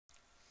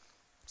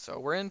So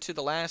we're into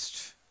the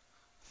last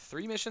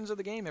 3 missions of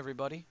the game,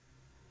 everybody.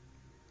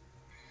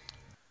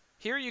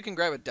 Here you can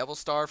grab a Devil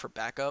Star for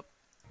backup.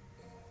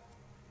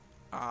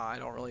 I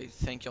don't really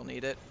think you'll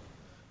need it.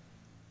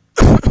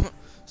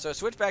 So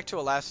switch back to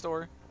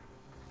Elastor,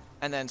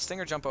 and then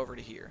Stinger jump over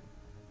to here.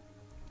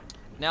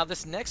 Now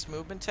this next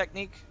movement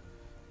technique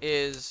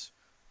is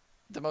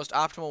the most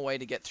optimal way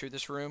to get through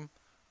this room.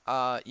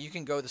 You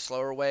can go the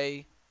slower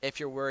way if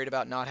you're worried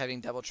about not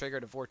having Devil Trigger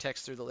to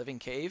vortex through the living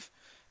cave,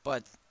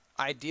 but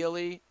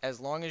ideally,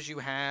 as long as you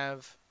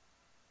have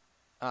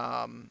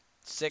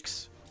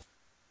 6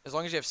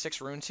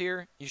 runes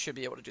here, you should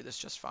be able to do this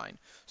just fine.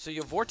 So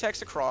you'll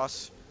vortex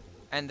across,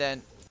 and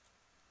then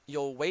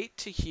you'll wait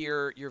to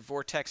hear your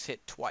vortex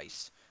hit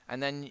twice,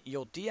 and then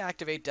you'll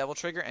deactivate Devil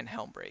Trigger and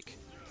Helm Break.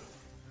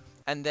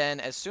 And then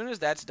as soon as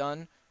that's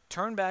done,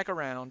 turn back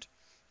around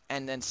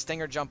and then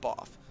Stinger jump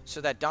off,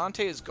 so that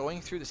Dante is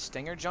going through the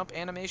Stinger jump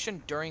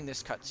animation during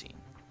this cutscene,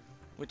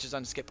 which is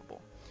unskippable.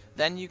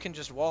 Then you can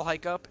just wall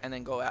hike up and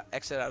then go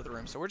exit out of the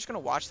room. So we're just going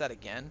to watch that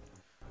again,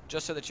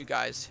 just so that you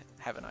guys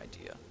have an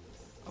idea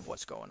of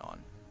what's going on.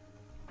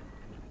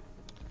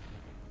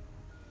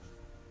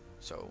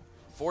 So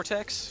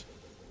vortex,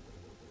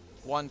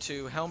 1,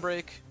 2, Helm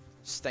Break,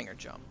 Stinger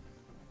jump.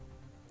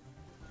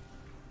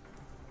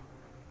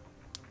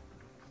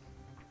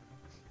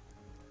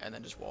 And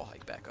then just wall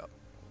hike back up.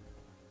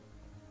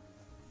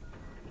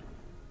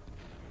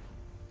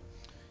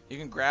 You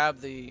can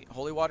grab the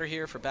holy water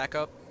here for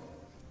backup.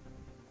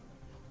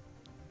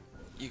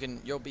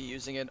 You'll be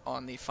using it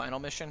on the final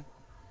mission,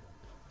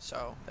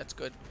 so that's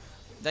good.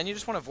 Then you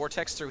just want to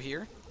vortex through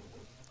here,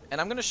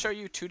 and I'm going to show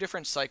you 2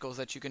 different cycles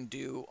that you can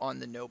do on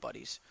the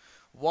nobodies.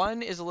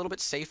 One is a little bit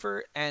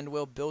safer and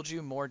will build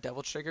you more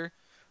Devil Trigger,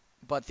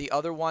 but the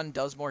other one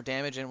does more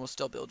damage and will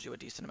still build you a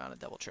decent amount of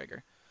Devil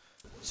Trigger.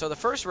 So the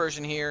first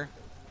version here,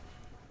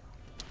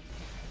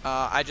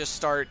 I just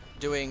start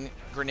doing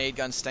Grenade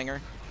Gun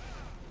Stinger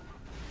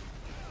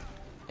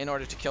in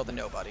order to kill the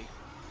nobody.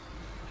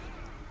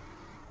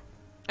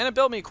 And it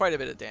built me quite a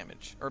bit of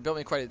damage, or built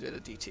me quite a bit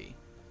of DT,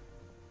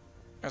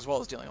 as well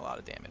as dealing a lot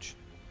of damage.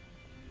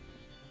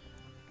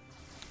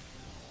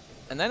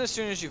 And then as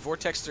soon as you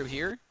vortex through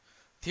here,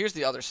 here's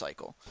the other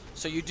cycle.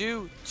 So you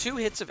do 2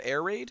 hits of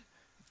Air Raid,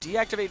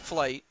 deactivate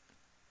Flight,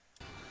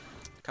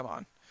 come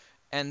on,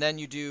 and then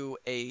you do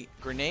a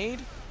Grenade,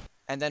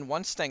 and then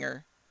 1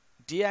 Stinger,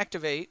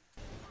 deactivate,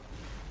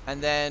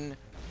 and then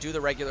do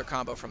the regular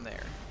combo from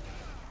there.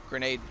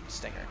 Grenade,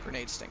 Stinger,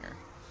 Grenade, Stinger.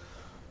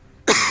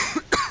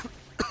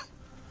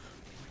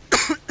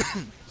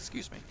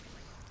 Excuse me.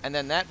 And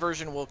then that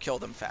version will kill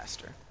them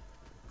faster.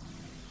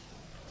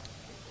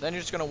 Then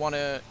you're just going to want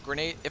to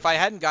grenade. If I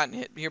hadn't gotten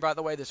hit here, by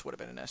the way, this would have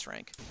been an S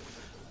rank.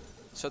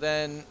 So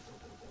then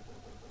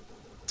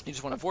you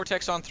just want to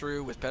vortex on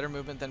through with better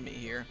movement than me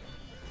here.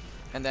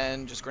 And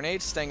then just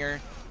grenade, Stinger.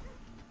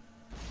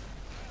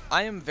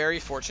 I am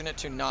very fortunate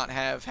to not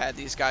have had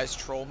these guys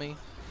troll me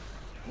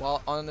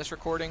while on this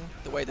recording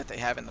the way that they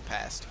have in the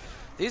past.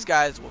 These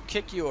guys will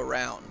kick you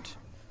around,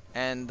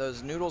 and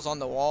those noodles on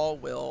the wall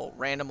will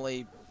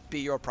randomly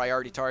be your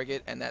priority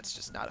target, and that's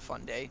just not a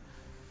fun day.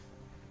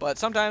 But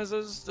sometimes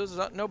those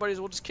nobodies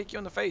will just kick you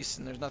in the face,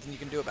 and there's nothing you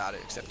can do about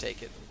it except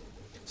take it.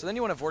 So then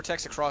you want to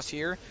vortex across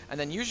here, and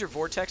then use your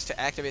vortex to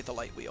activate the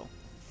light wheel.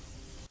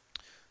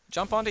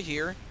 Jump onto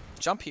here,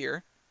 jump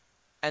here,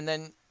 and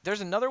then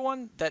there's another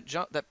one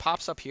that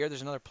pops up here.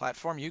 There's another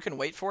platform. You can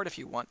wait for it if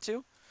you want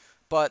to,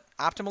 but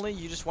optimally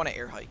you just want to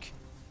air hike.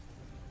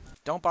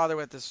 Don't bother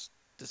with this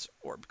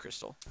orb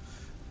crystal.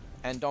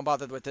 And don't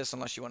bother with this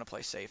unless you want to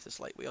play safe, this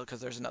light wheel, because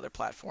there's another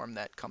platform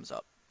that comes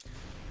up.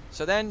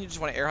 So then you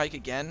just want to air hike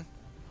again.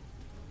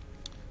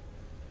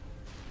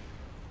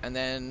 And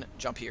then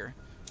jump here.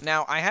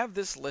 Now, I have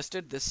this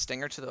listed, this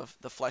Stinger to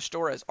the flesh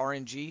door, as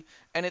RNG.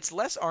 And it's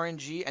less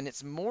RNG, and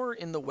it's more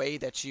in the way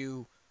that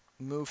you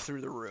move through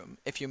the room.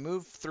 If you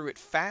move through it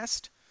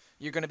fast,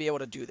 you're going to be able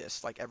to do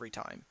this, like, every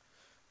time.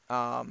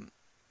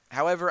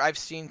 However, I've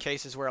seen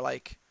cases where,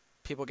 like,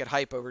 people get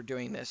hype over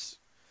doing this.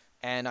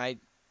 And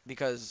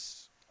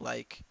because,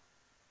 like,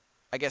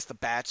 I guess the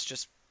bats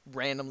just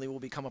randomly will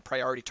become a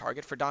priority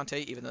target for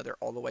Dante, even though they're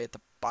all the way at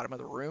the bottom of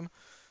the room.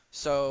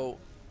 So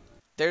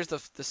there's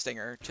the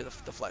Stinger to the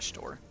flesh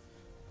door.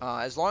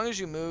 As long as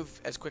you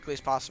move as quickly as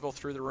possible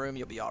through the room,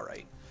 you'll be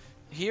alright.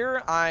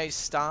 Here I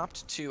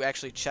stopped to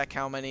actually check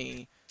how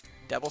many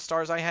Devil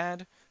Stars I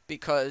had,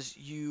 because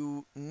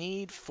you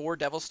need 4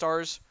 Devil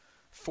Stars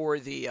for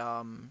the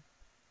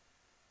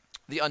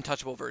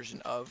untouchable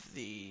version of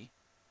the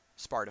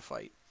Sparta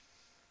fight.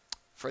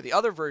 For the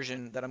other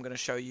version that I'm going to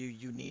show you,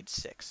 you need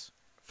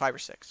 5 or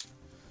 6.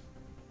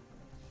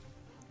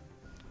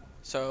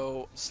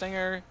 So,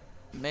 Stinger,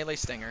 melee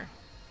Stinger.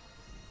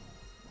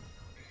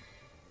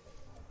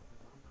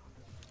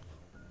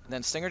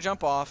 Then Stinger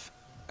jump off,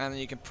 and then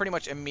you can pretty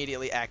much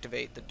immediately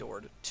activate the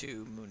door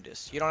to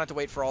Mundus. You don't have to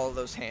wait for all of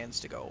those hands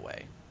to go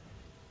away.